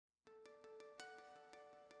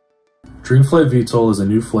dRehmFlight VTOL is a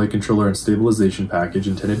new flight controller and stabilization package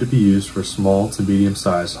intended to be used for small to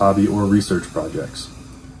medium-sized hobby or research projects.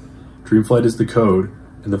 dRehmFlight is the code,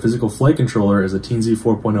 and the physical flight controller is a Teensy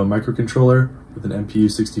 4.0 microcontroller with an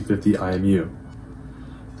MPU6050 IMU.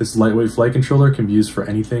 This lightweight flight controller can be used for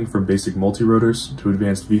anything from basic multirotors to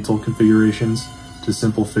advanced VTOL configurations to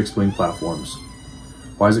simple fixed-wing platforms.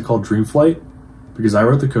 Why is it called dRehmFlight? Because I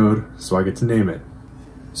wrote the code, so I get to name it.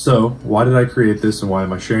 So, why did I create this and why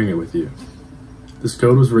am I sharing it with you? This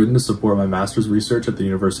code was written to support my master's research at the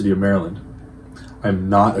University of Maryland. I am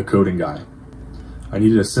not a coding guy. I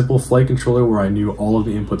needed a simple flight controller where I knew all of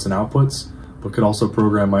the inputs and outputs, but could also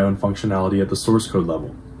program my own functionality at the source code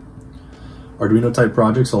level. Arduino type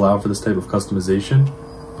projects allow for this type of customization,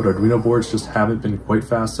 but Arduino boards just haven't been quite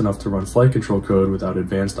fast enough to run flight control code without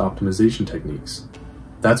advanced optimization techniques.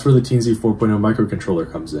 That's where the Teensy 4.0 microcontroller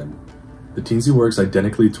comes in. The Teensy works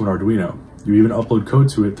identically to an Arduino. You even upload code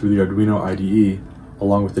to it through the Arduino IDE,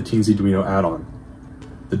 along with the Teensyduino add-on.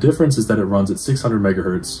 The difference is that it runs at 600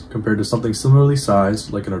 MHz compared to something similarly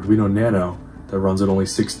sized like an Arduino Nano that runs at only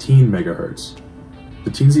 16 MHz.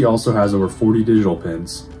 The Teensy also has over 40 digital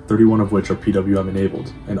pins, 31 of which are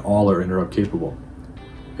PWM-enabled, and all are interrupt capable.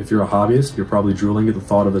 If you're a hobbyist, you're probably drooling at the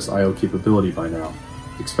thought of this I/O capability by now,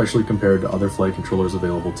 especially compared to other flight controllers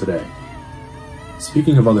available today.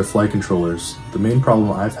 Speaking of other flight controllers, the main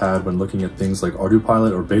problem I've had when looking at things like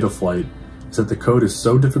ArduPilot or BetaFlight is that the code is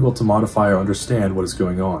so difficult to modify or understand what is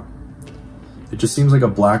going on. It just seems like a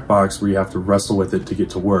black box where you have to wrestle with it to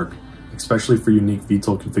get to work, especially for unique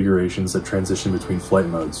VTOL configurations that transition between flight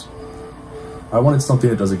modes. I wanted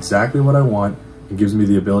something that does exactly what I want and gives me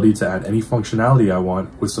the ability to add any functionality I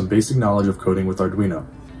want with some basic knowledge of coding with Arduino.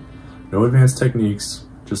 No advanced techniques,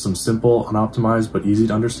 just some simple, unoptimized but easy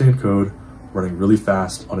to understand code running really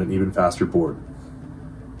fast on an even faster board.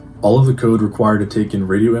 All of the code required to take in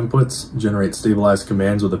radio inputs, generate stabilized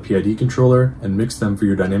commands with a PID controller, and mix them for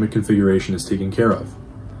your dynamic configuration is taken care of.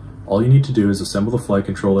 All you need to do is assemble the flight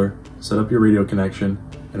controller, set up your radio connection,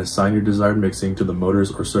 and assign your desired mixing to the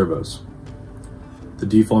motors or servos. The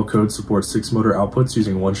default code supports 6 motor outputs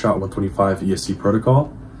using one-shot 125 ESC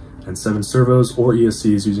protocol, and 7 servos or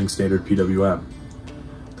ESCs using standard PWM.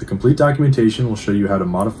 The complete documentation will show you how to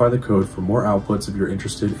modify the code for more outputs if you're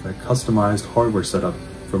interested in a customized hardware setup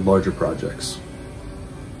for larger projects.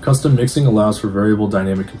 Custom mixing allows for variable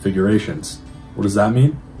dynamic configurations. What does that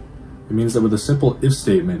mean? It means that with a simple if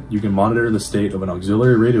statement, you can monitor the state of an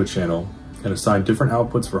auxiliary radio channel and assign different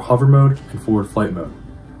outputs for hover mode and forward flight mode.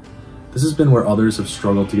 This has been where others have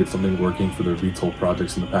struggled to get something working for their VTOL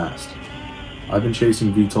projects in the past. I've been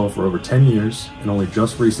chasing VTOL for over 10 years and only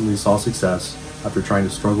just recently saw success after trying to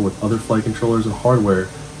struggle with other flight controllers and hardware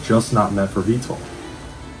just not meant for VTOL.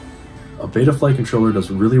 A beta flight controller does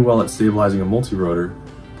really well at stabilizing a multirotor,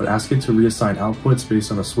 but ask it to reassign outputs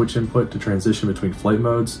based on a switch input to transition between flight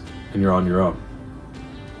modes, and you're on your own.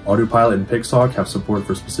 ArduPilot and Pixhawk have support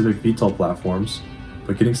for specific VTOL platforms,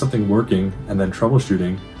 but getting something working and then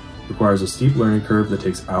troubleshooting requires a steep learning curve that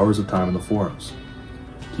takes hours of time in the forums.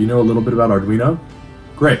 Do you know a little bit about Arduino?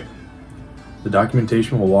 Great! The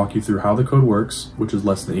documentation will walk you through how the code works, which is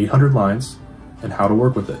less than 800 lines, and how to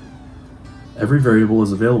work with it. Every variable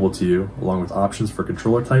is available to you, along with options for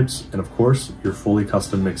controller types, and of course, your fully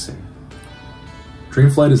custom mixing.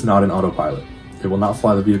 dRehmFlight is not an autopilot. It will not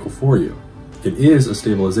fly the vehicle for you. It is a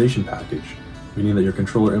stabilization package, meaning that your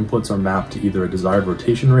controller inputs are mapped to either a desired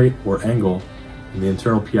rotation rate or angle, and the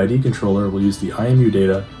internal PID controller will use the IMU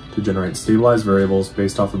data to generate stabilized variables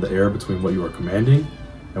based off of the error between what you are commanding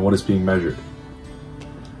and what is being measured.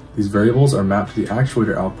 These variables are mapped to the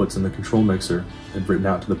actuator outputs in the control mixer and written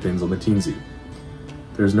out to the pins on the Teensy.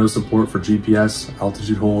 There is no support for GPS,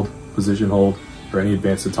 altitude hold, position hold, or any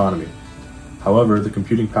advanced autonomy. However, the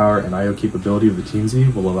computing power and I/O capability of the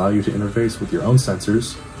Teensy will allow you to interface with your own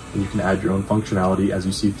sensors, and you can add your own functionality as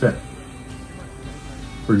you see fit.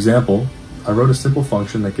 For example, I wrote a simple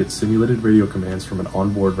function that gets simulated radio commands from an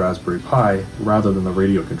onboard Raspberry Pi rather than the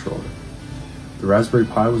radio controller. The Raspberry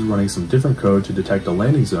Pi was running some different code to detect a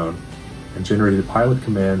landing zone and generated pilot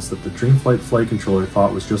commands that the dRehmFlight flight controller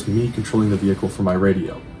thought was just me controlling the vehicle from my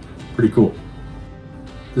radio. Pretty cool.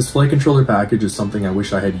 This flight controller package is something I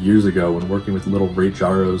wish I had years ago when working with little rate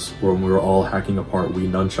gyros or when we were all hacking apart Wii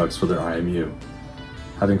nunchucks for their IMU.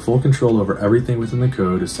 Having full control over everything within the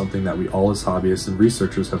code is something that we all as hobbyists and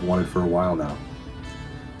researchers have wanted for a while now.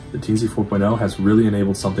 The Teensy 4.0 has really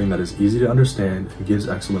enabled something that is easy to understand and gives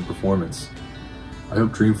excellent performance. I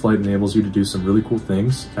hope dRehmFlight enables you to do some really cool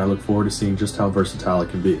things, and I look forward to seeing just how versatile it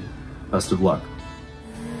can be. Best of luck.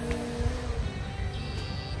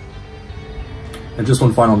 And just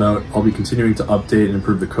one final note, I'll be continuing to update and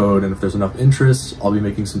improve the code, and if there's enough interest, I'll be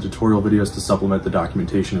making some tutorial videos to supplement the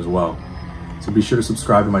documentation as well. So be sure to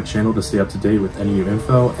subscribe to my channel to stay up to date with any new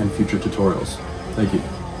info and future tutorials. Thank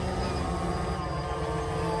you.